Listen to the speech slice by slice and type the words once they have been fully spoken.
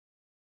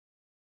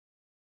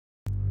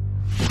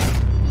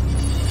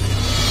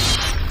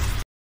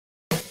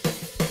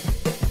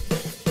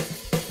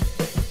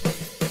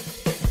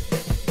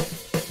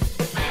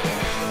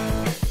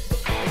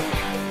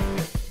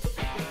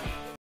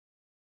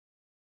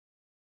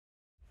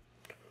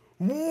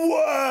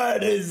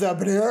What is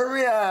up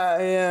here?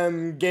 I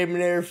am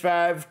Inator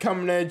 5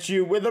 coming at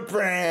you with a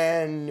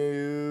brand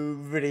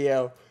new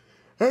video.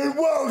 And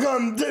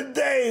welcome to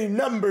day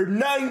number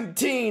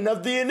 19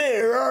 of the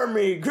Inator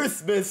Army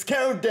Christmas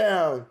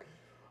Countdown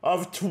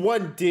of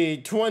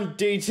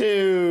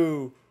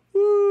 2022.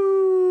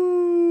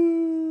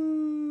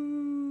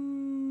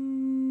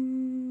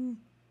 Woo!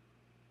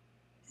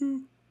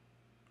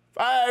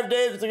 5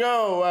 days to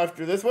go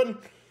after this one.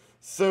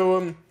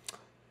 So,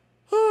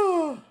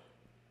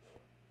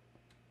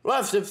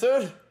 last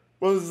episode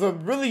was a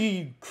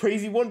really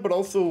crazy one, but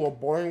also a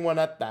boring one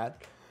at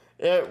that.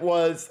 It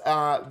was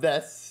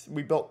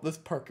we built this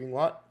parking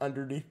lot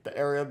underneath the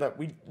area that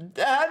we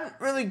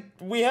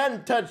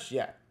hadn't touched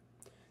yet.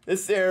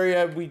 This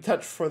area we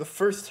touched for the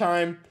first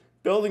time,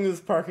 building this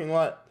parking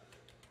lot.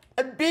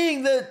 And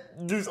being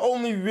that there's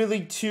only really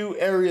two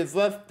areas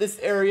left, this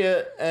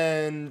area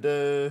and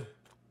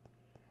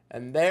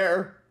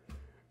there,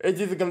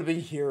 it's either gonna be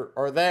here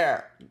or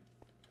there.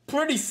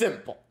 Pretty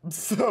simple.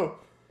 So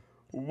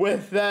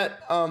with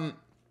that,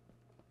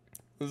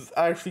 let's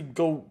actually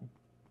go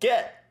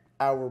get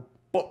our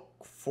book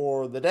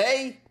for the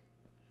day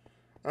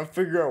and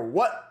figure out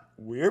what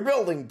we're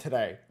building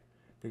today.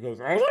 Because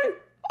honestly,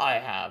 I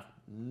have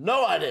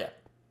no idea.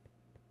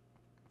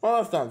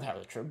 Well, that's not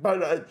entirely true,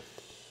 but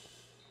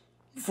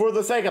for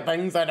the sake of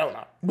things, I don't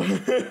know.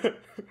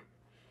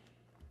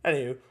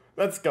 Anywho,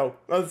 let's go.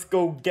 Let's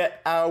go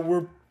get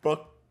our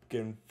book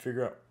and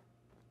figure out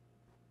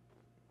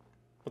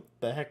what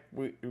the heck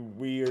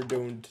we are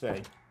doing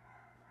today.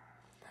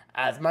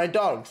 As my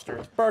dog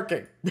starts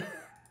barking.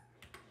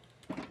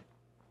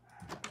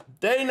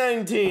 Day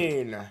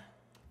 19.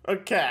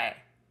 Okay.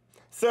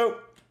 So,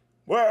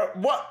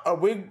 what are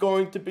we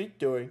going to be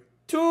doing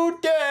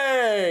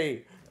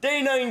today?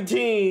 Day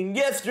 19.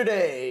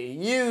 Yesterday,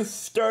 you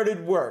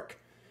started work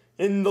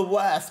in the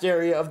last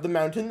area of the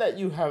mountain that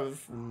you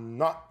have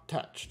not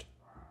touched.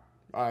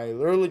 I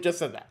literally just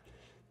said that.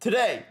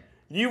 Today,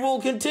 you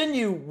will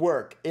continue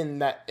work in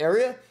that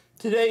area.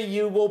 Today,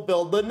 you will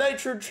build the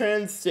Nitro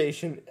train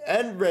station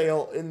and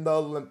rail in the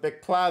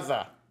Olympic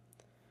Plaza.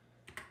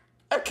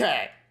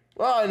 Okay.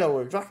 Well, I know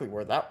exactly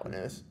where that one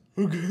is.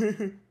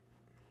 Okay.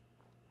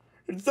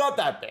 It's not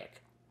that big.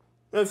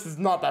 This is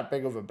not that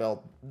big of a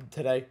build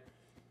today.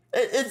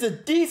 It's a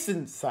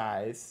decent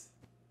size,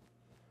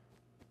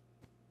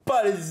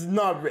 but it's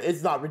not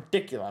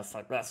ridiculous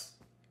like this.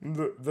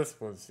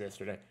 This was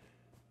yesterday.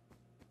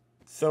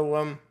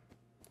 So,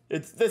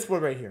 it's this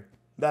one right here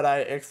that I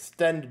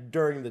extended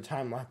during the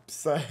time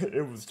lapse.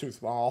 It was too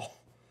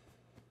small.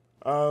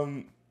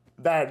 It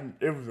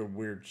was a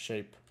weird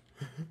shape.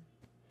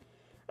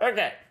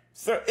 Okay,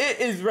 so it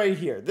is right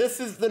here. This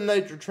is the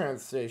Nitro train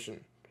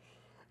station.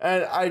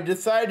 And I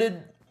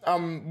decided,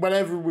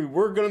 whenever we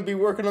were going to be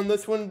working on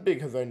this one,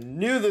 because I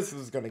knew this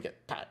was going to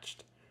get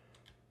patched,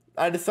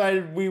 I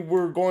decided we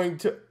were going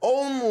to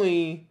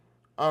only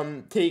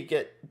take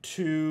it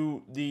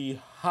to the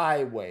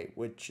highway,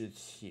 which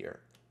is here.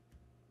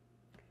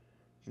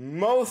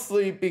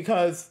 Mostly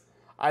because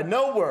I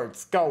know where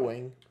it's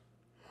going,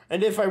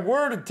 and if I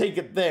were to take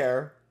it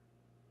there,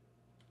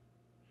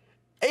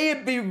 A,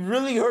 it'd be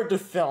really hard to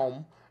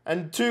film,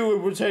 and 2,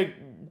 it would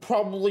take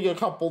probably a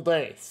couple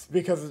days,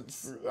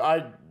 because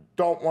I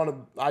don't want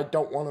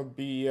to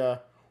be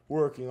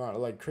working on it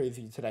like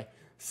crazy today.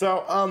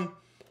 So,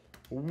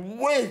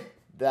 with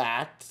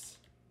that,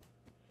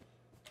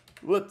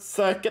 let's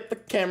get the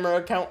camera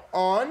account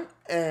on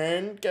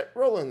and get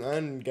rolling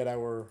and get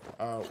our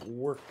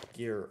work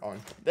gear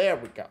on. There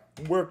we go.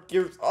 Work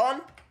gear's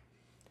on.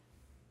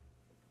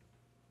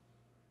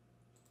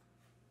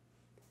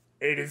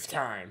 It is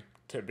time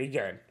to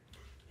begin.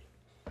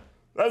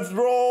 Let's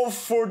roll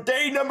for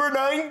day number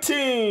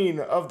 19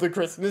 of the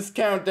Christmas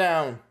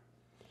countdown.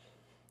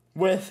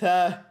 With,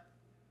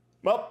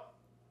 well,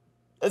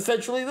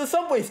 essentially the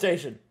subway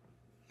station.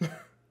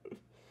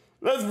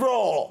 Let's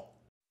roll.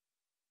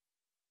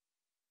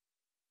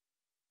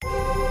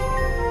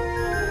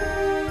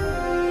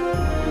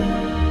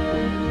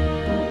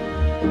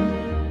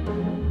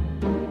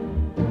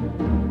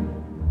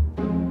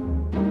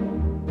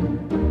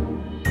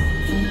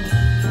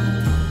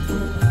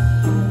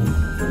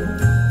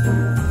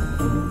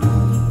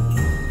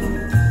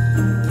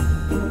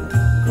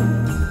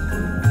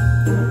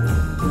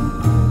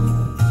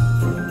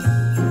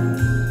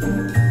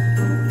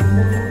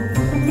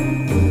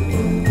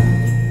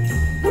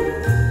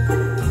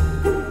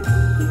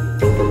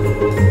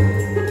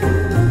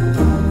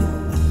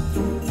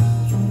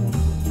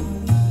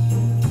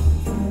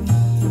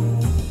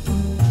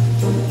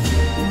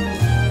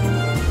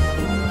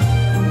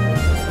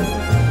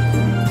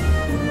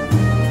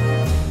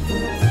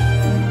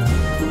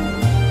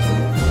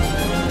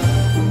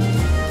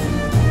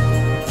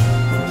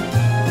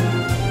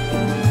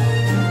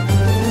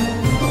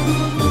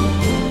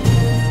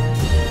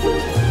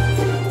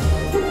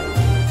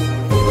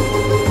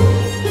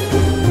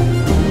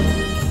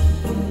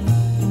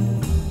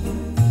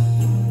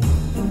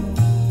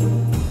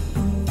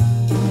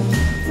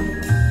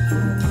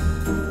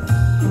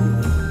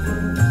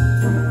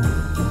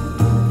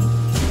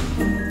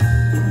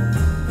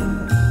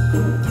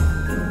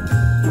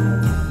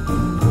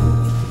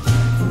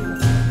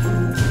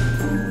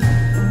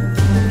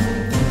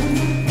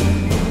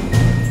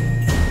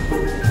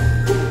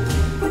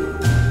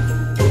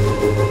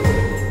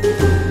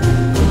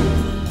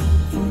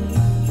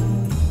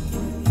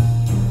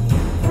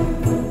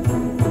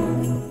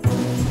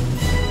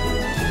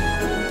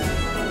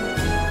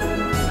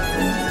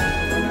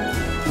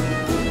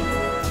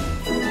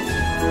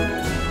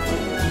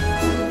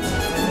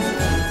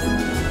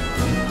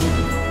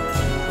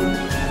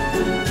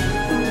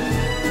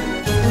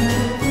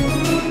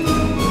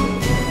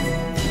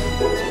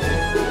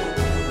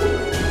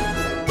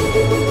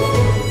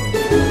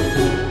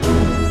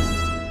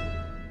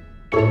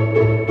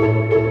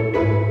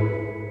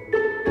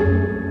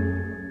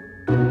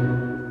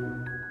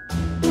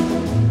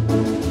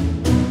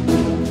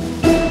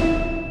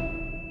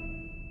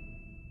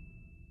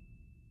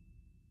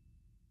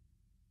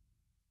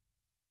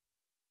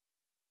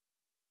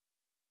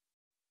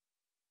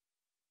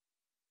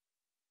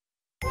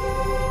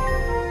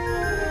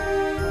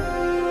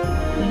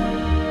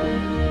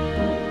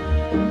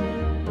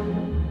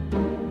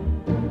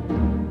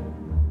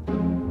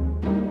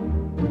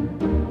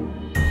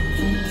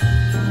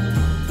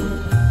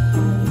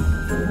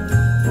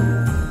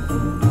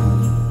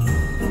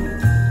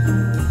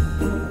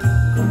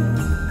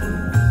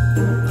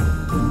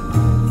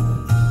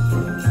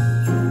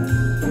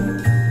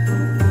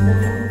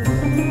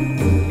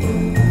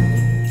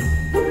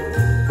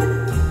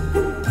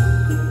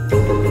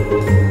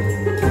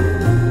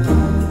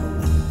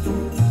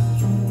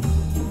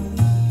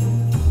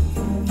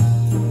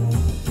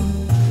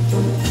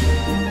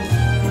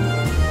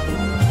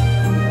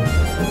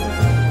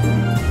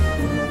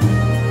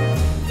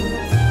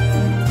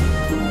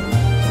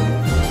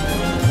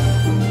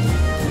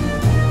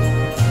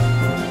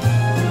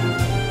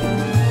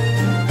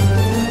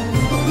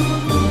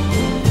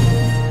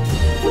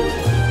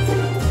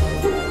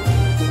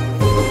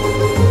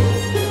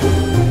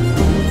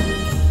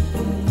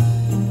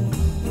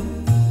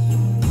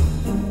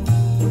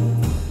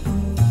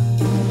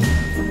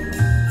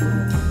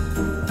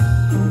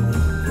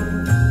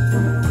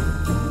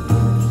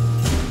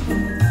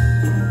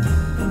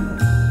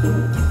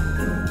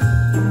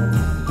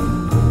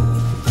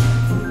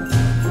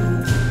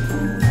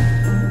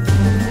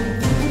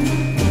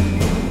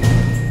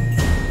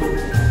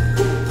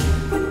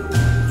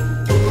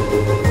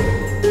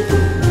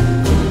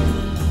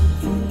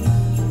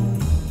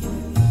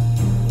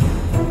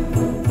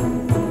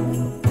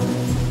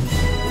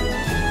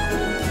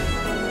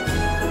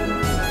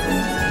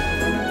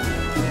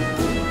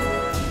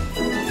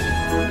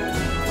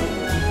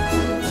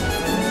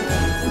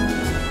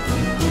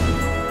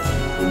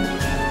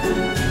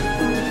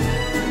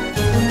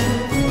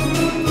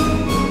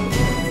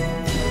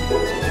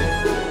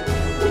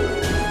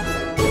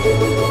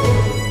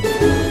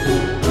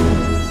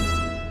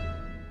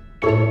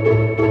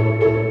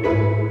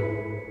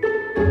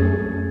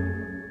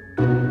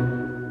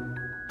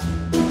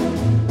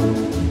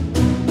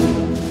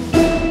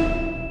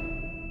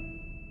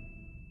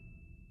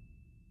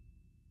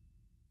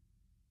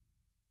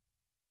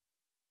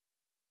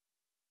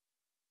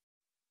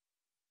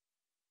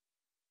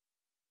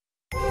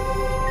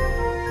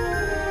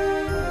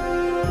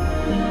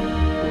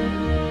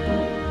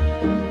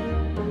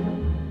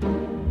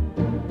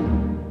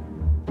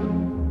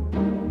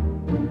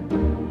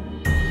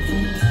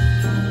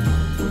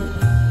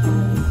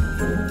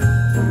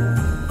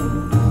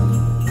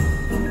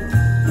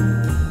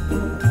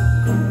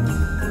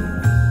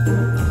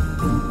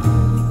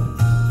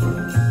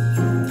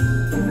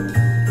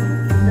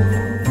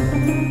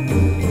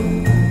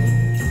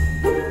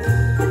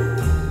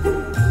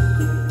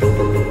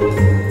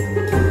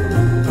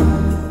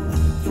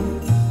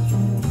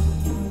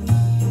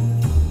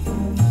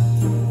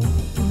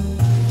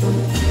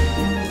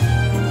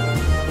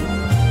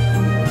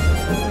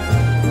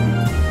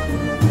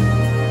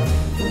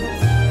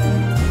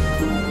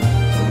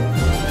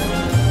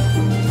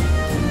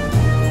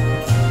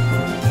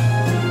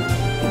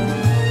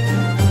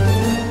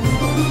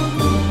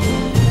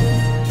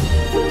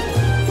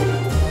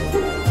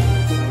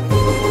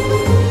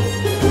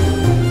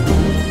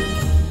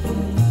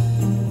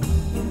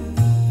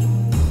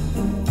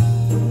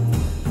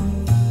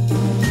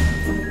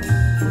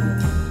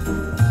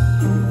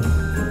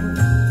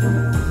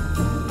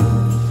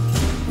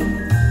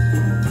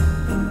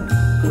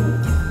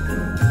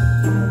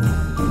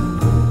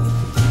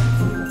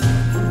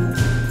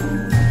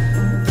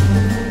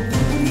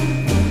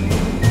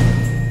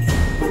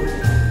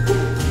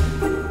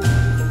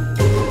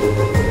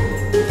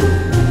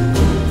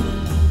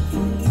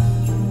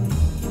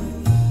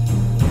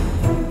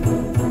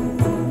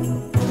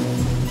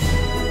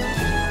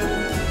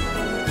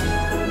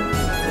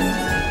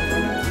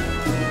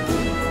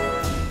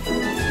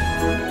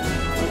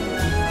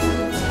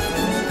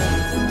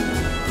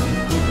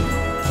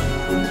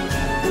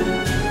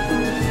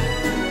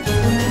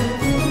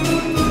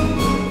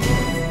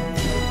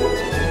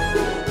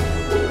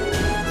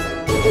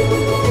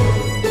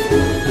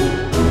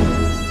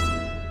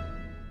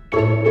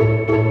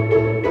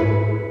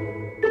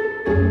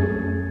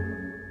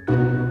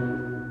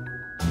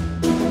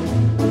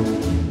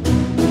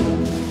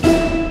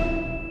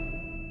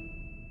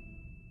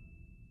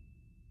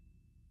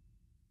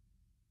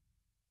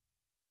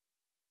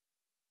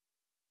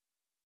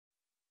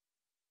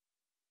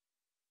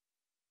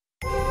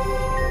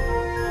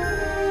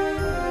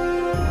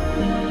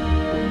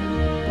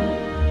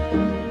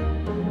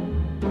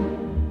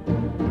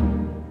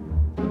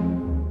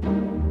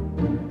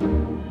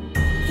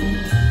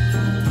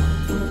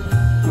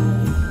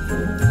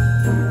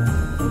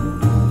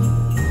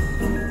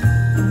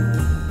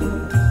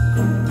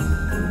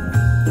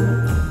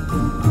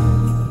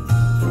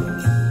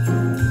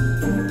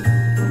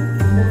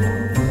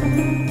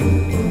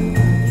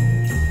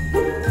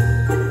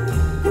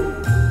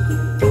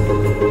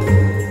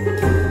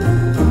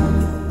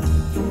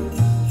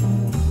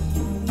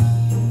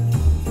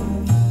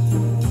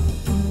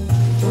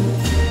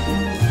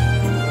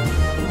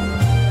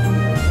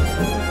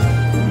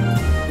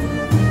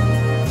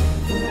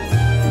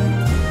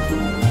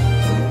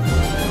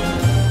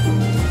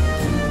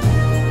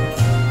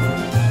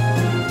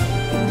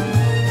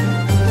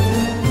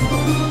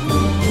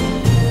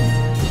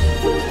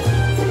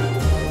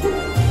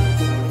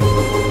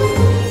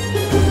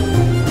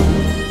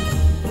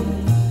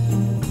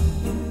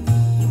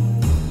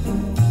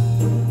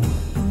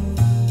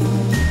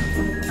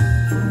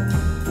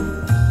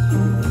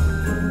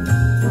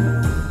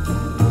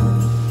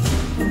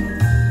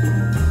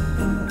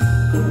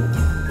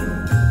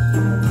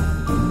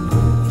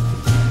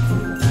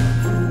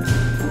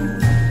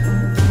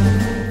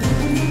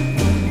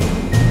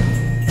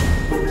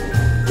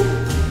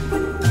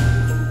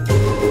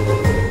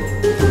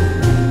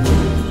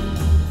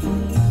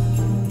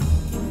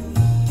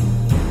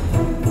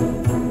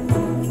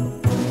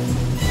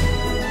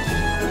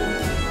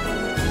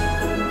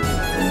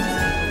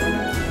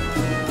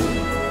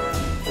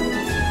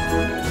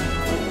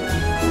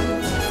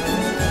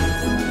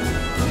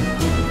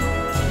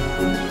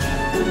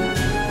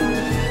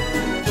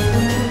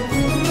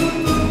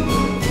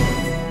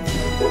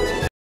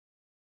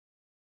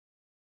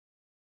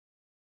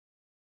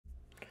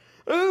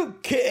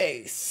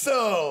 Okay,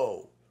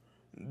 so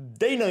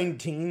Day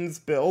 19's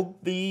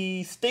build,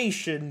 the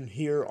station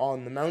here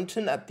on the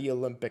mountain at the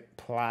Olympic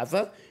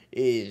Plaza,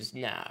 is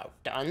now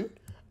done.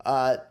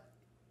 I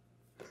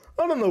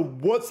don't know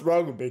what's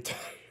wrong with me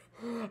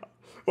today.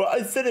 Well,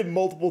 I said it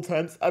multiple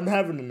times, I'm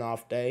having an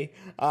off day,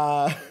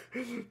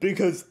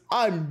 because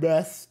I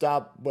messed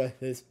up with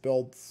this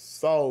build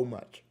so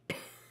much.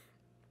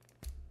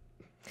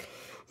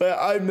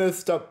 I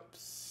messed up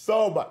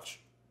so much.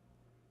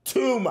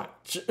 Too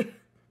much.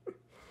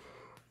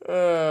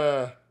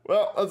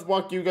 well, let's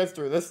walk you guys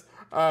through this.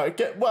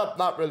 Well,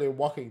 not really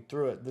walking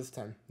through it this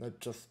time.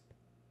 Just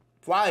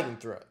flying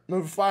through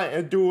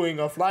it. Doing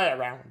a fly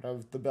around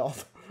of the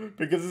build.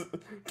 Because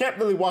can't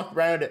really walk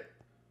around it.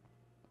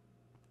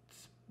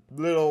 It's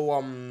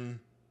little,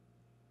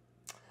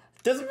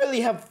 doesn't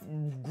really have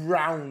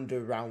ground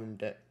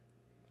around it.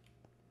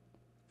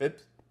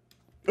 Oops.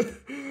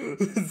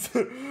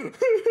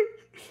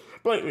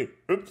 Blatantly.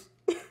 Oops.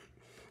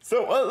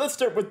 So let's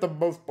start with the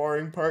most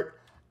boring part.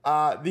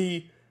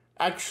 The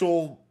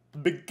actual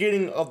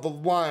beginning of the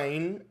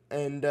line.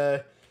 And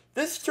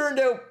this turned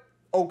out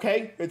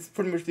okay. It's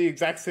pretty much the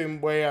exact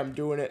same way I'm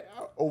doing it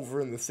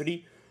over in the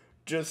city.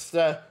 Just,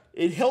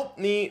 it helped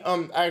me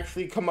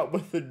actually come up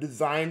with the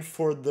design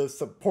for the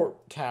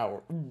support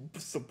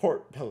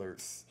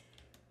pillars.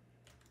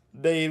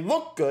 They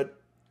look good.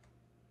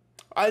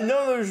 I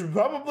know there should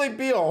probably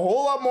be a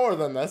whole lot more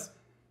than this,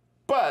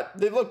 but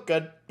they look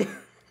good.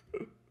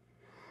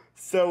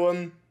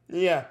 So,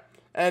 yeah.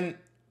 And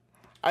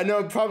I know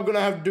I'm probably going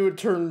to have to do a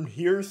turn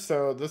here,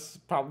 so this is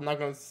probably not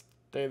going to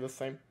stay the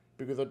same,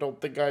 because I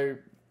don't think I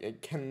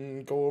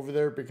can go over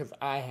there, because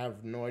I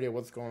have no idea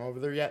what's going over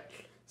there yet.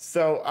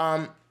 So,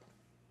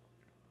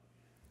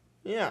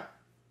 yeah,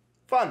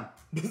 fun.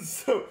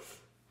 So,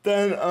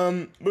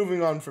 then,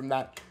 moving on from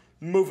that,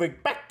 moving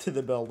back to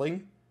the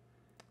building,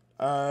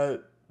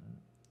 and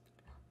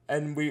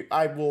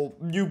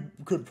you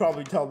could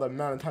probably tell the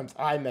amount of times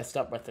I messed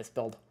up with this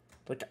build.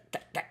 Like,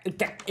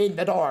 get in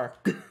the door.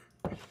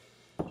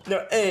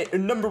 No,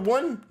 number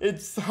one,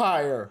 it's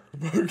higher.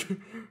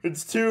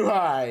 It's too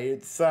high.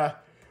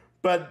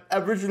 But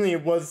originally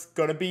it was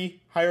gonna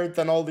be higher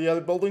than all the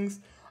other buildings.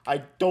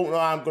 I don't know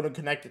how I'm gonna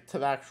connect it to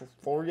the actual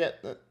floor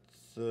yet. That's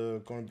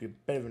gonna be a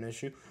bit of an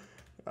issue.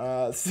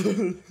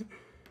 So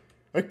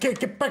okay,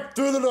 get back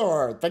through the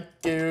door. Thank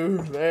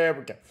you. There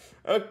we go.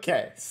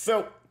 Okay,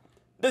 so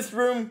this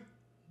room,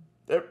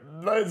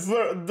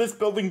 this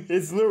building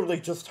is literally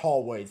just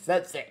hallways.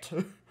 That's it.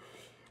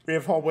 We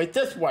have hallway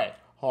this way,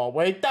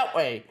 hallway that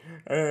way,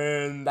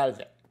 and that is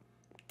it.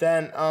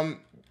 Then,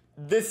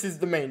 this is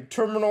the main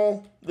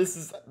terminal. This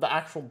is the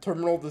actual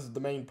terminal. This is the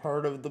main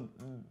part of the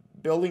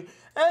building,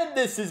 and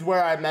this is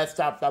where I messed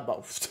up the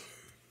most.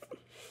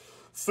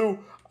 So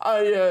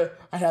I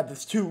had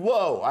this too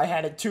low. I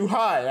had it too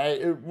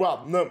high.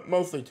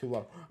 Mostly too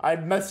low. I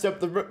messed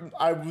up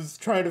I was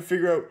trying to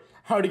figure out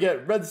how to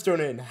get redstone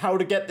in, how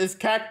to get this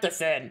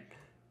cactus in.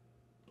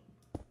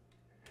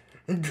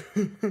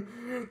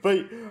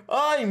 But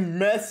I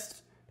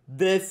messed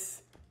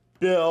this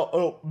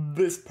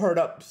part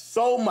up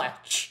so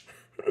much.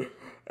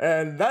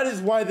 And that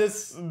is why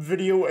this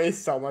video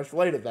is so much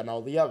later than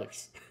all the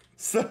others.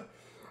 So,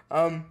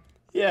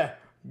 yeah,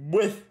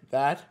 with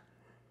that,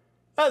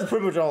 that's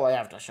pretty much all I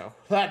have to show.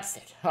 That's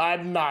it.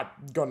 I'm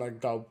not gonna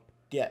go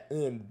get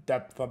in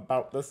depth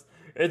about this.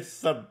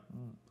 It's a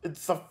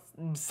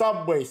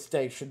subway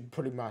station,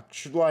 pretty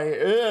much. Like,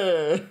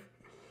 the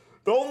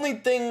only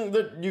thing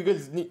that you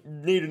guys need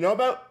to know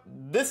about,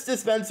 this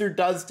dispenser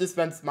does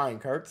dispense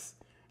minecarts,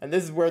 and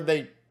this is where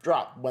they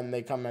drop when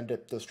they come and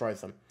it destroys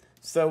them.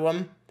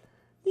 So,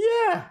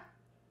 yeah,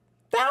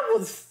 that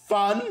was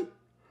fun.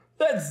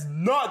 Let's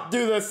not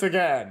do this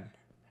again.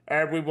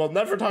 And we will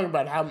never talk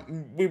about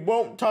we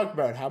won't talk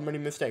about how many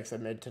mistakes I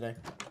made today.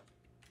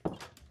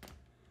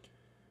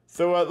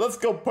 So, let's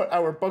go put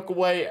our book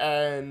away,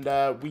 and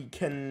we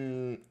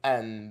can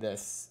end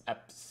this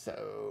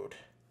episode.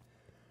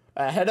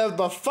 Ahead of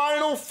the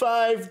final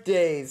 5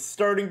 days,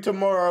 starting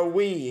tomorrow,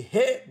 we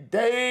hit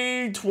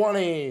day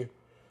 20,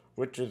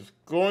 which is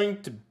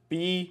going to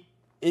be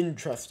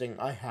interesting.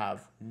 I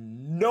have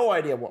no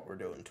idea what we're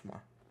doing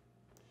tomorrow.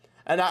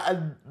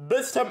 And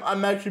this time,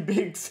 I'm actually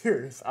being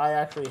serious. I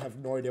actually have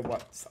no idea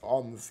what's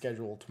on the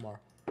schedule tomorrow.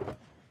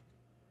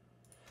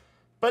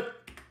 But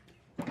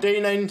day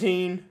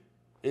 19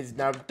 is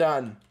now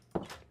done.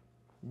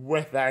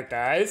 With that,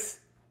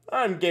 guys,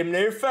 I'm Game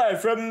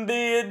 5 from the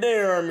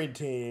Inator Army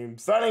team,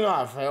 signing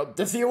off. I hope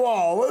to see you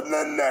all on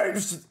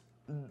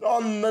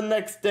the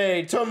next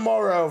day,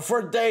 tomorrow,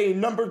 for day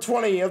number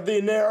 20 of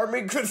the Inator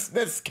Army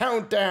Christmas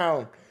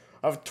countdown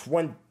of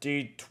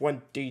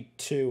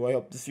 2022. I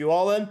hope to see you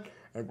all then.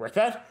 And with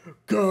that,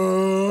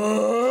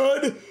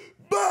 goodbye!